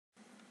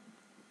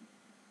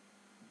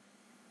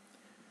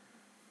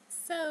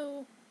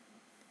So,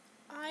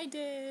 I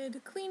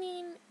did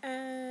cleaning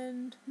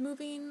and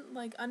moving,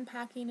 like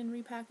unpacking and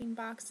repacking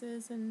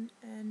boxes and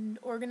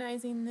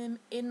organizing them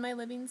in my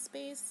living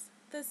space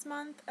this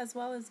month, as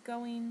well as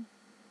going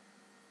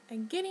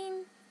and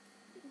getting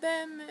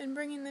them and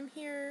bringing them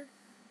here.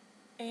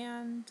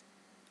 And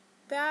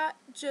that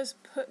just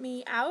put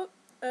me out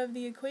of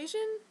the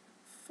equation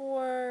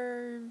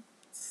for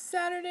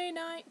Saturday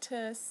night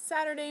to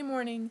Saturday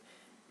morning.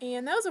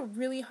 And that was a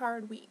really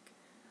hard week.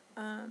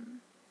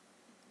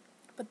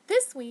 But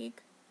this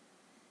week,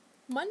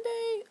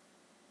 Monday,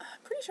 I'm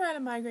pretty sure I had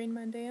a migraine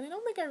Monday, and I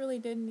don't think I really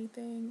did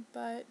anything,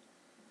 but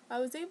I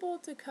was able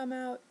to come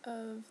out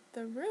of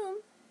the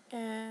room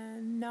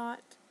and not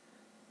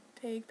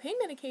take pain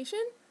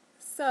medication,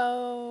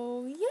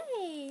 so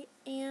yay!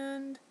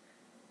 And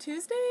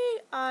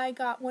Tuesday, I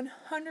got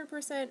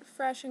 100%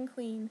 fresh and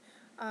clean.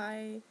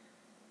 I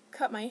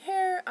cut my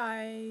hair,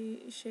 I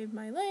shaved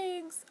my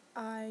legs,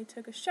 I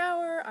took a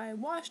shower, I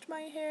washed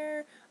my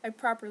hair, I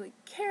properly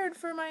cared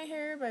for my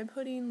hair by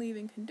putting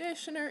leave-in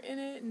conditioner in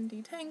it and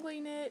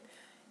detangling it,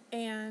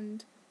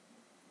 and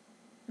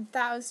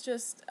that was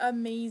just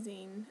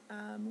amazing.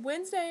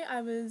 Wednesday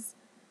I was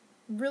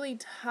really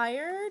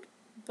tired,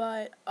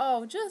 but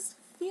just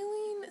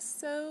feeling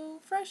so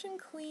fresh and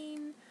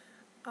clean.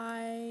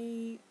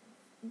 I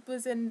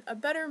was in a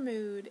better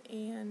mood,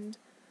 and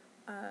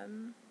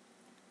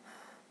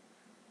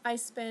I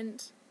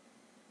spent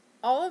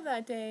all of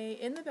that day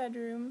in the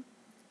bedroom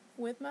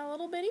with my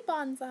little bitty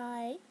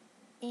bonsai,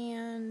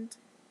 and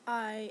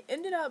I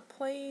ended up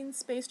playing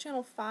Space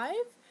Channel 5,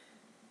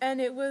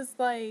 and it was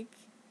okay.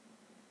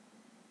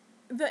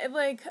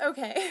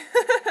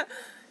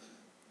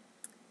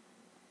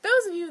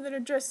 Those of you that are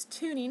just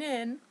tuning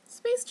in,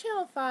 Space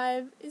Channel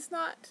 5 is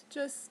not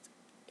just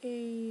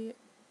a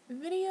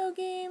video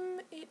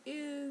game, it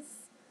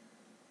is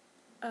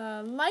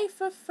a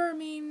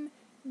life-affirming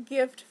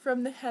gift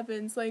from the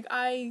heavens. Like,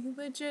 I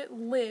legit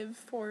live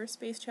for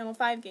Space Channel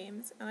 5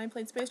 games, and I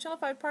played Space Channel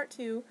 5 Part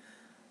 2.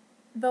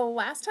 The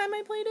last time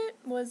I played it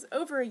was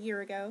over a year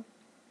ago,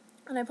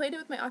 and I played it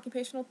with my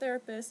occupational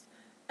therapist,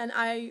 and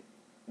I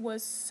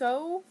was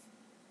so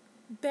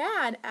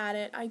bad at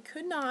it, I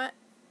could not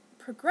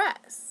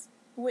progress,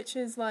 which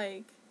is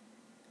like,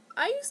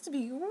 I used to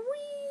be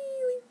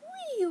really,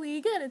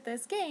 really good at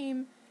this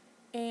game,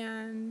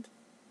 and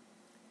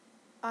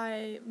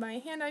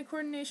my hand-eye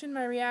coordination,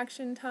 my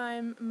reaction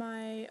time,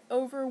 my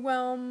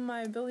overwhelm,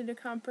 my ability to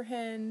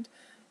comprehend,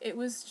 it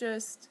was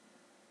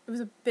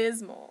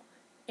abysmal.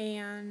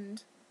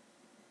 And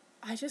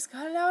I just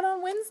got it out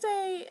on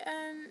Wednesday,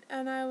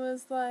 and I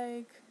was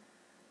like,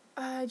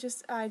 I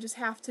just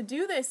have to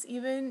do this,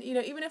 even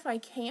if I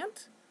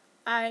can't,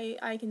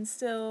 I can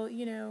still,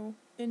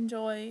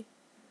 enjoy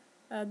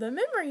the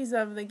memories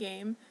of the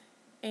game.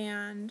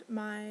 And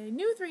my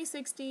new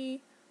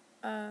 360,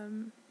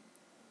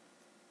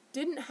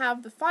 didn't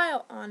have the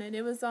file on it.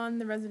 It was on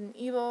the Resident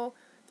Evil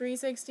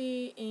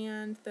 360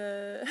 and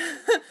the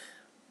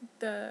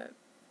the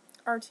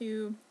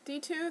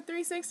R2-D2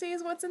 360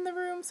 is what's in the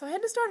room, so I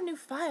had to start a new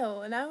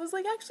file, and I was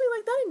like, actually,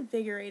 like, that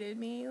invigorated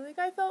me. Like,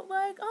 I felt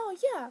like, oh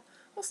yeah,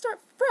 I'll start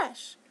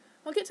fresh.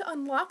 I'll get to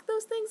unlock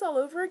those things all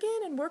over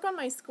again and work on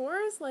my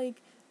scores.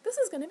 Like, this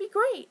is gonna be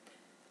great.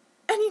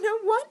 And you know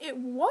what? It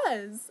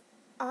was.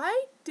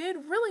 I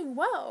did really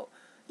well.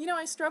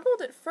 I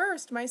struggled at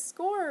first. My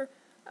score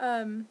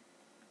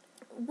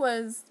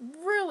was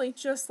really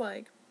just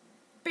like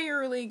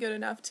barely good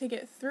enough to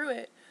get through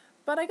it.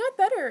 But I got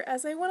better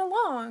as I went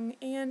along,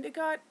 and it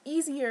got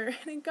easier,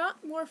 and it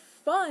got more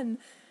fun.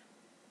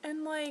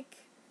 And like,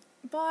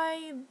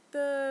 by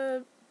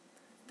the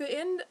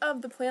end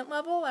of the plant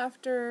level,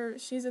 after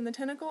she's in the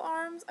tentacle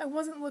arms, I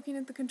wasn't looking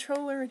at the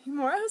controller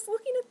anymore. I was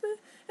looking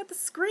at the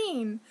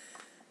screen.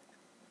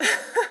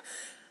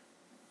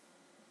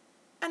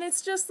 And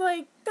it's just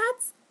like,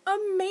 that's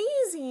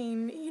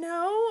amazing,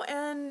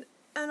 and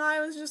I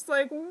was just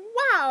like,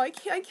 wow, I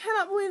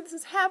cannot believe this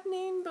is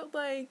happening, but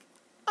like,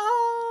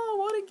 oh,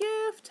 what a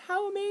gift,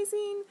 how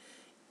amazing.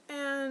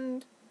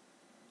 And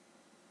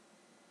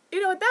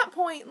at that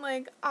point,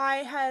 like, I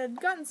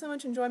had gotten so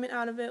much enjoyment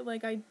out of it,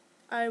 like,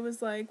 I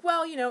was like,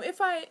 well,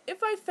 if I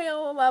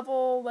fail a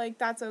level, like,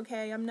 that's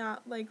okay. I'm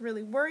not, like,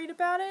 really worried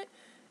about it.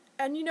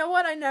 And you know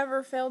what? I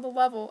never failed a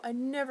level. I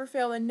never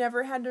failed. I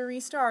never had to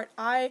restart.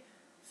 I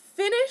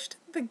finished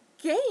the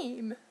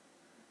game.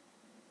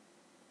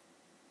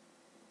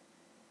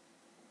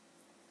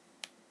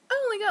 I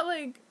only got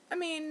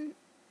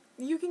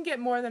you can get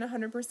more than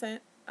 100%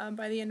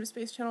 by the end of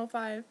Space Channel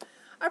 5.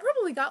 I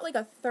probably got like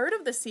a third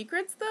of the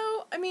secrets,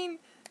 though.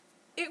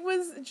 It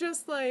was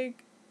just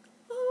like,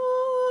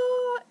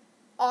 oh,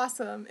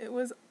 awesome. It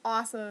was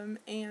awesome,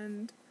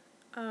 and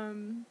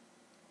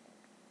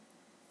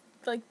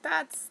like,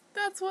 that's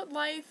what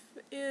life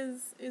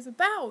is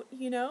about,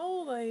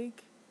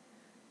 like,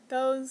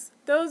 those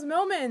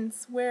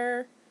moments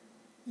where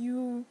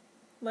you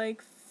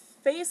like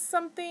face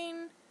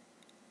something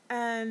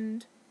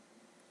and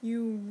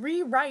you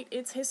rewrite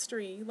its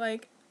history.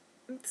 Like,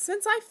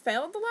 since I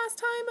failed the last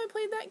time I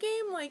played that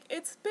game, like,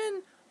 it's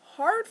been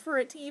hard for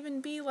it to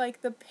even be,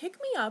 like, the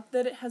pick-me-up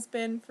that it has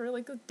been for,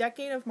 like, a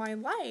decade of my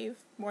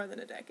life. More than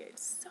a decade.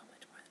 So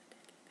much more than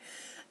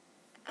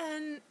a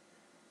decade.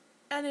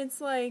 And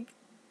it's like,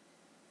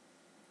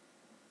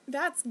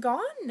 that's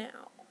gone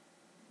now.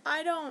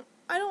 I don't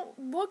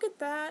look at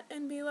that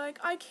and be like,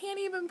 I can't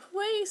even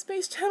play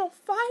Space Channel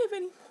 5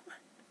 anymore.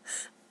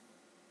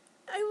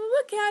 I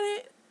look at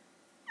it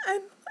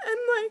and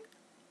like,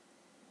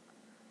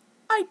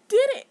 I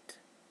did it.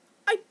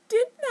 I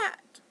did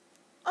that.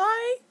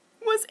 I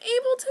was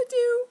able to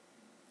do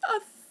a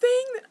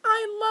thing that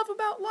I love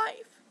about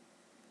life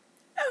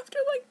after,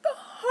 like, the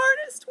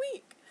hardest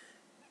week.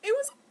 It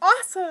was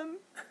awesome.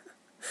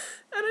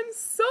 And I'm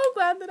so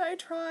glad that I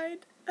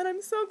tried. And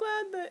I'm so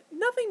glad that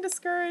nothing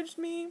discouraged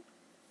me.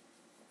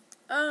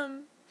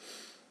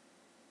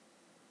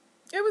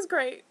 It was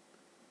great.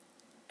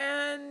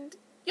 And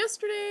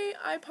yesterday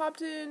I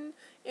popped in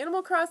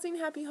Animal Crossing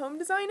Happy Home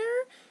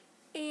Designer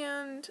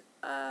and,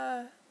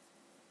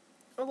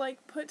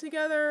 like, put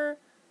together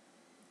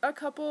a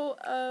couple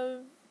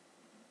of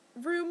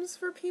rooms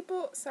for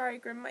people. Sorry,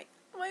 Grim, my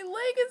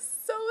leg is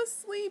so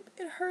asleep.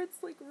 It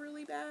hurts, like,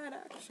 really bad,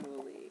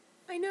 actually.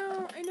 I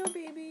know,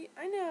 baby.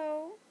 I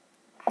know.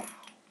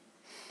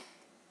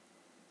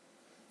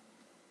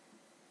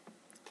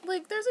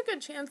 Like, there's a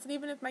good chance that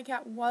even if my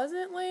cat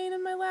wasn't laying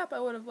in my lap, I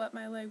would have let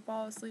my leg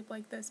fall asleep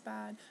like this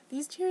bad.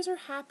 These tears are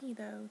happy,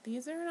 though.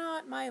 These are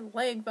not my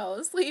leg fell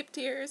asleep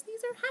tears. These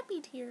are happy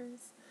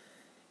tears.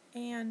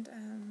 And,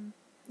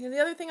 the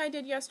other thing I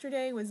did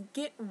yesterday was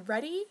get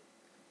ready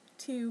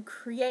to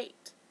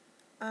create.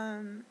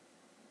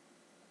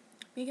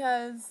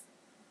 Because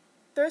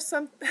there's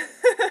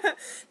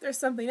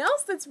something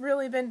else that's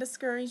really been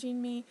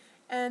discouraging me,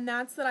 and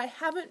that's that I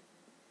haven't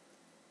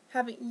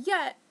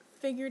yet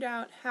figured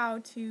out how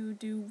to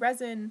do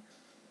resin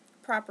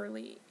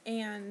properly,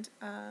 and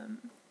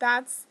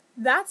that's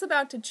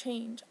about to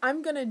change.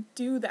 I'm gonna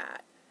do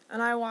that,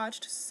 and I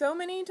watched so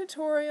many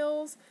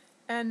tutorials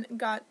and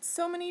got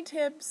so many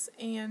tips,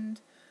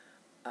 and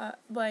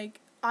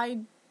like, I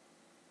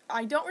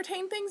don't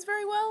retain things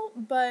very well,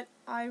 but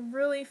I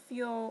really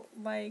feel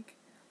like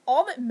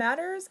all that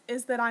matters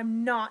is that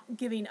I'm not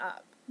giving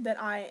up,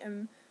 that I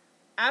am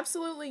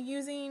absolutely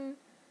using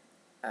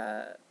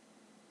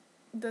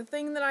the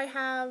thing that I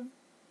have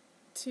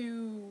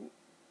to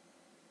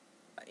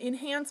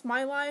enhance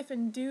my life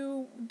and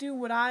do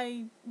what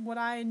I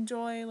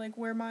enjoy, like,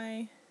 where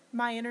my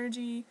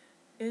energy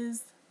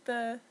is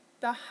the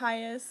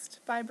highest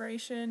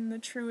vibration, the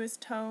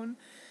truest tone.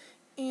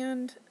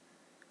 And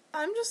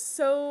I'm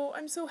so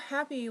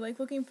happy, like,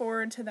 looking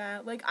forward to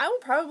that. Like, I will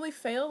probably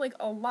fail, like,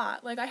 a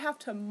lot. Like, I have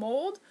to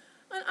mold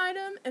an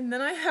item, and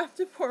then I have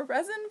to pour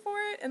resin for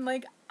it, and,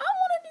 like, I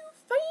want to do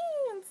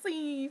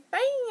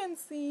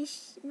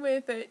fancy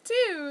with it,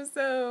 too,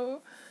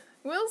 so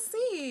we'll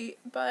see.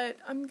 But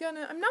I'm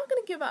not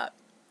gonna give up.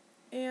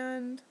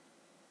 And,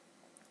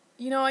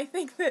 I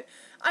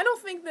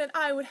don't think that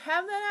I would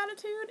have that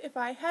attitude if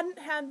I hadn't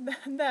had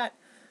that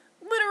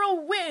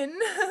literal win,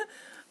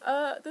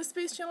 the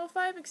Space Channel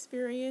 5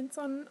 experience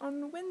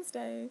on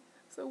Wednesday.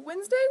 So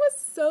Wednesday was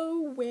so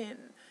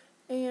win.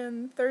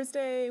 And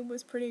Thursday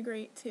was pretty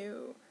great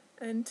too.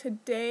 And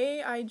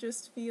today I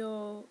just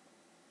feel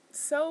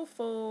so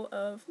full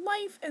of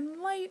life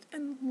and light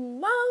and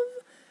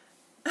love.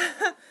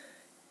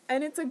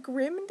 And it's a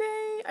grim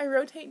day. I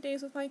rotate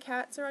days with my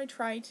cats, or I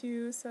try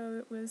to. So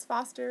it was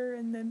Foster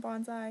and then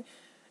Bonsai,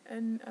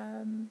 and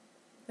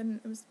then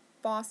it was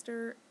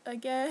Foster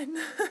again.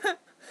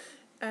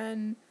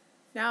 And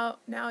now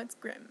it's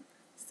Grim.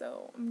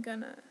 So I'm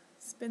gonna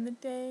spend the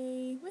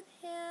day with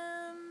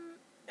him,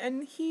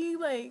 and he's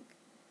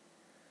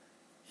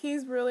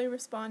really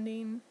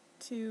responding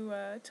to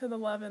the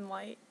love and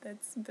light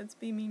that's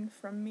beaming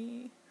from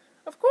me.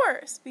 Of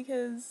course,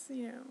 because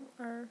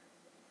our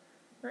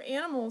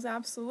animals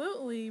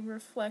absolutely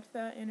reflect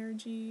that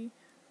energy.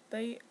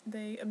 They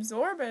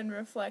absorb and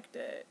reflect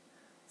it.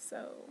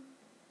 So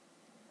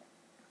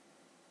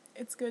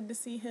it's good to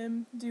see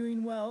him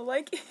doing well.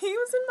 Like, he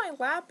was in my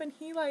lap and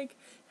he, like,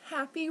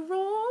 happy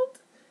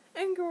rolled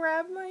and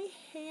grabbed my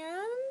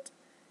hand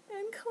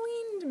and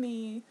cleaned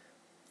me.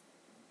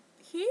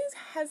 He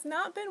has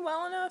not been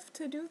well enough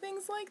to do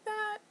things like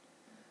that.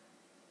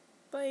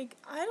 Like,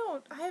 I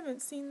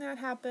haven't seen that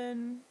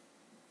happen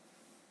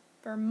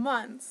for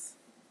months.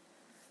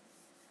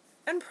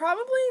 And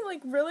probably,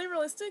 like, really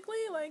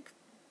realistically, like,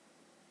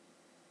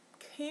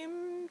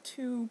 came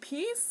to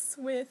peace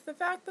with the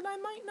fact that I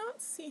might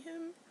not see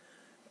him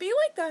be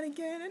like that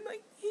again. And,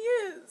 like, he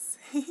is.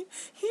 He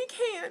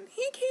can. And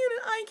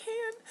I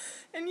can.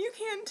 And you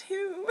can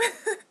too.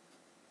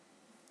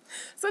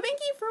 So thank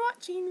you for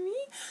watching me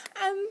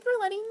and for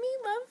letting me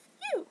love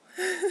you.